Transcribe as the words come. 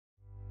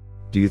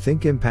Do you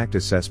think impact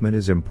assessment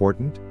is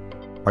important?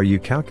 Are you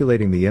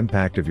calculating the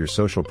impact of your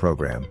social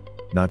program,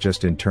 not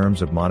just in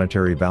terms of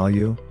monetary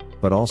value,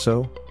 but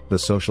also the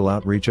social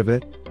outreach of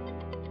it?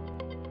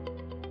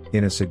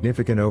 In a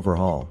significant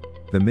overhaul,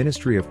 the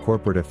Ministry of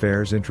Corporate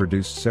Affairs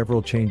introduced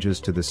several changes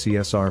to the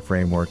CSR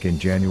framework in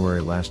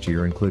January last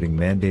year, including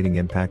mandating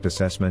impact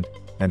assessment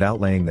and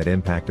outlaying that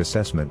impact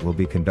assessment will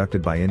be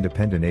conducted by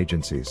independent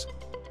agencies.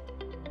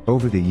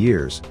 Over the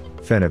years,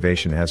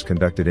 Fiinovation has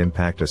conducted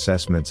impact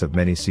assessments of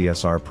many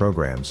CSR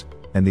programs,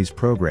 and these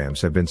programs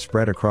have been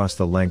spread across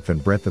the length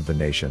and breadth of the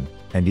nation,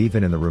 and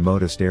even in the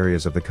remotest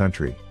areas of the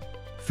country.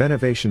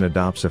 Fiinovation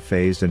adopts a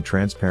phased and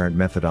transparent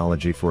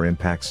methodology for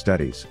impact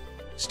studies.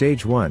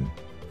 Stage 1.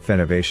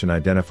 Fiinovation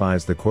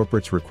identifies the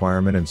corporate's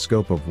requirement and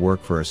scope of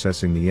work for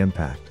assessing the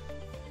impact.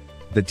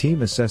 The team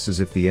assesses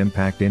if the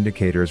impact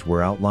indicators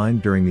were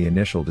outlined during the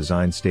initial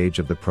design stage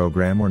of the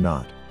program or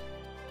not.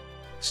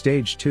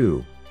 Stage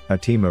 2. A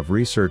team of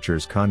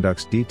researchers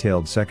conducts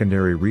detailed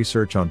secondary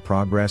research on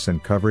progress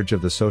and coverage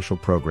of the social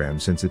program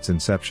since its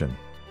inception.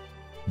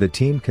 The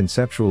team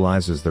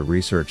conceptualizes the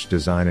research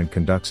design and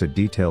conducts a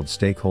detailed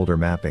stakeholder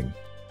mapping.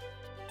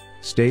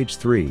 Stage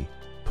 3.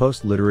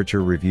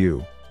 Post-literature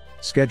review.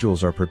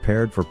 Schedules are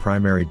prepared for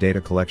primary data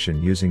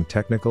collection using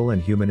technical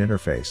and human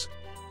interface.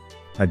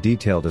 A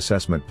detailed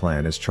assessment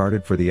plan is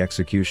charted for the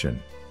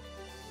execution.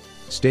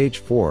 Stage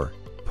 4.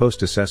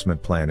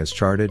 Post-assessment plan is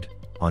charted.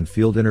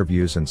 On-field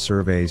interviews and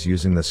surveys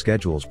using the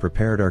schedules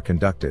prepared are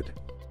conducted.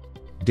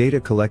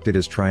 Data collected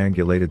is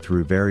triangulated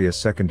through various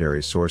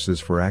secondary sources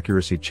for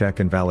accuracy check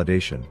and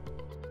validation.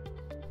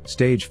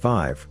 Stage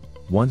 5.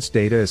 Once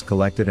data is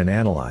collected and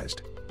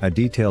analyzed, a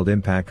detailed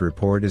impact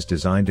report is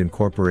designed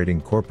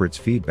incorporating corporate's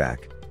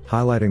feedback,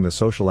 highlighting the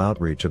social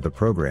outreach of the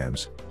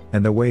programs,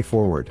 and the way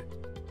forward.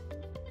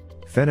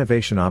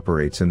 Fiinovation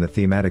operates in the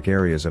thematic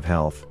areas of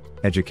health,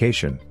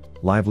 education,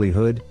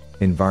 livelihood,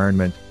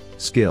 environment,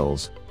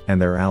 skills,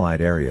 and their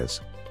allied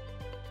areas.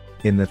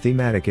 In the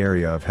thematic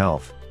area of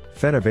health,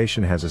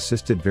 Fiinovation has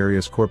assisted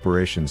various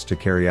corporations to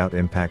carry out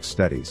impact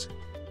studies.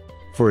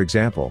 For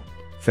example,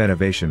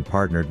 Fiinovation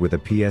partnered with a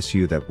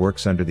PSU that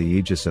works under the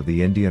aegis of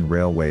the Indian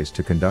Railways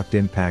to conduct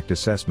impact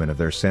assessment of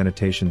their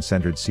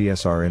sanitation-centered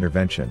CSR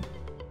intervention.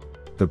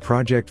 The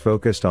project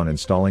focused on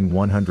installing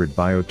 100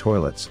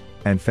 bio-toilets,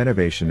 and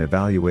Fiinovation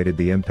evaluated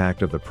the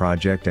impact of the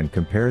project and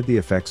compared the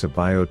effects of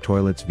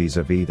bio-toilets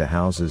vis-à-vis the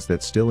houses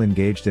that still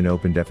engaged in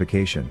open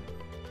defecation.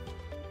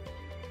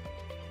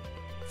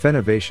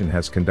 Fiinovation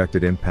has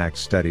conducted impact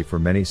study for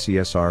many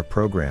CSR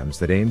programs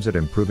that aims at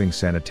improving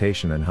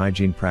sanitation and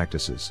hygiene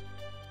practices.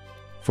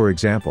 For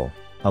example,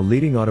 a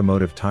leading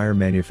automotive tire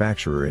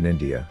manufacturer in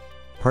India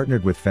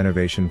partnered with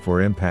Fiinovation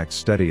for impact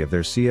study of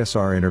their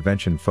CSR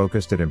intervention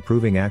focused at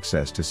improving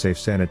access to safe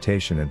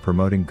sanitation and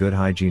promoting good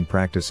hygiene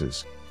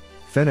practices.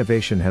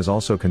 Fiinovation has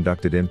also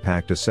conducted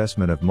impact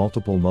assessment of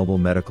multiple mobile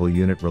medical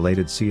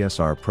unit-related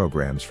CSR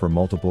programs for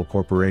multiple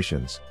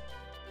corporations.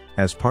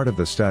 As part of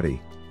the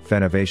study,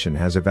 Fiinovation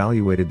has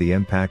evaluated the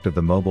impact of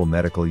the mobile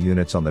medical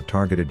units on the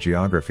targeted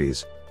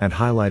geographies, and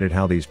highlighted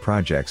how these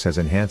projects has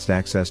enhanced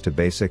access to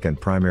basic and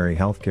primary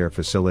healthcare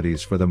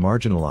facilities for the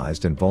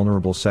marginalized and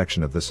vulnerable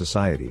section of the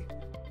society.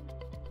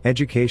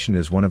 Education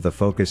is one of the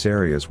focus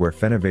areas where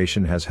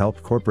Fiinovation has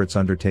helped corporates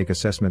undertake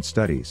assessment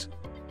studies.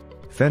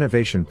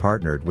 Fiinovation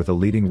partnered with a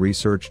leading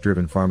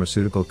research-driven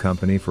pharmaceutical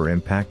company for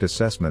impact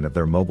assessment of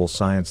their mobile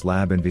science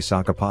lab in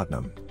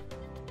Visakhapatnam.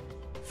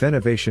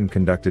 Fiinovation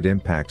conducted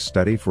impact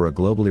study for a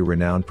globally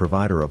renowned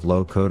provider of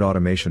low-code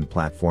automation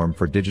platform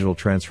for digital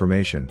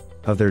transformation,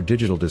 of their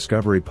digital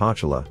discovery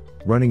Pachala,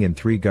 running in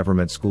 3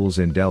 government schools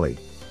in Delhi.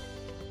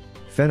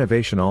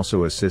 Fiinovation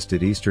also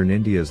assisted Eastern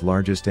India's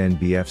largest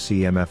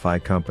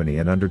NBFC-MFI company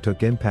and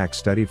undertook impact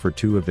study for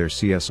 2 of their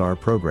CSR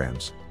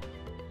programs.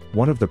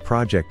 One of the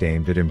project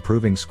aimed at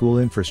improving school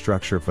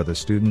infrastructure for the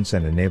students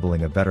and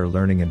enabling a better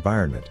learning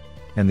environment,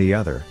 and the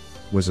other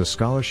was a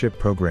scholarship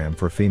program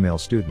for female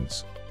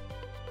students.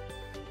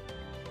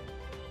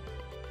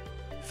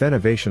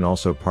 Fiinovation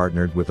also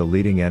partnered with a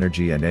leading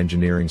energy and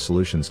engineering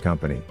solutions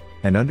company,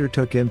 and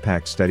undertook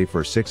impact study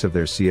for 6 of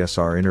their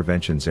CSR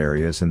interventions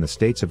areas in the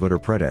states of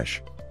Uttar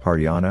Pradesh,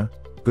 Haryana,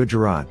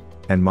 Gujarat,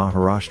 and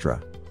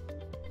Maharashtra.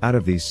 Out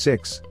of these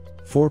 6,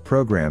 4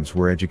 programs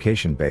were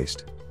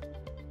education-based.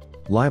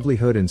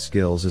 Livelihood and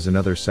skills is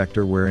another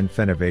sector wherein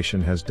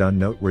Fiinovation has done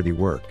noteworthy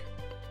work.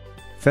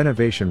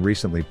 Fiinovation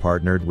recently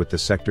partnered with the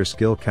Sector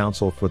Skill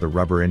Council for the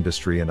rubber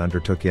industry and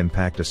undertook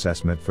impact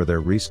assessment for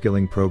their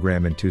reskilling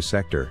program in 2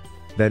 sectors,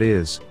 that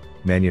is,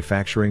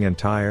 manufacturing and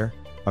tire,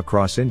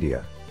 across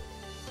India.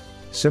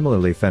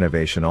 Similarly,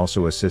 Fiinovation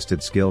also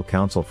assisted Skill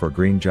Council for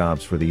Green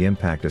Jobs for the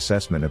impact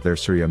assessment of their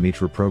Surya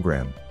Mitra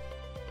program.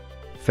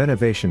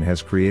 Fiinovation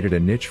has created a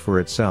niche for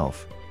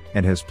itself,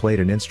 and has played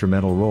an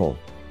instrumental role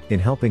in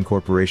helping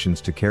corporations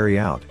to carry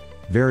out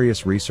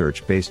various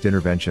research-based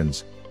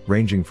interventions,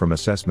 ranging from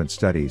assessment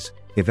studies,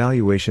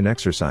 evaluation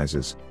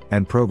exercises,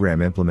 and program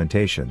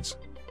implementations.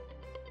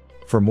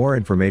 For more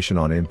information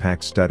on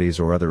impact studies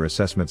or other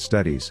assessment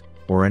studies,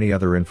 or any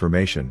other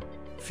information,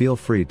 feel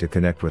free to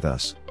connect with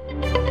us.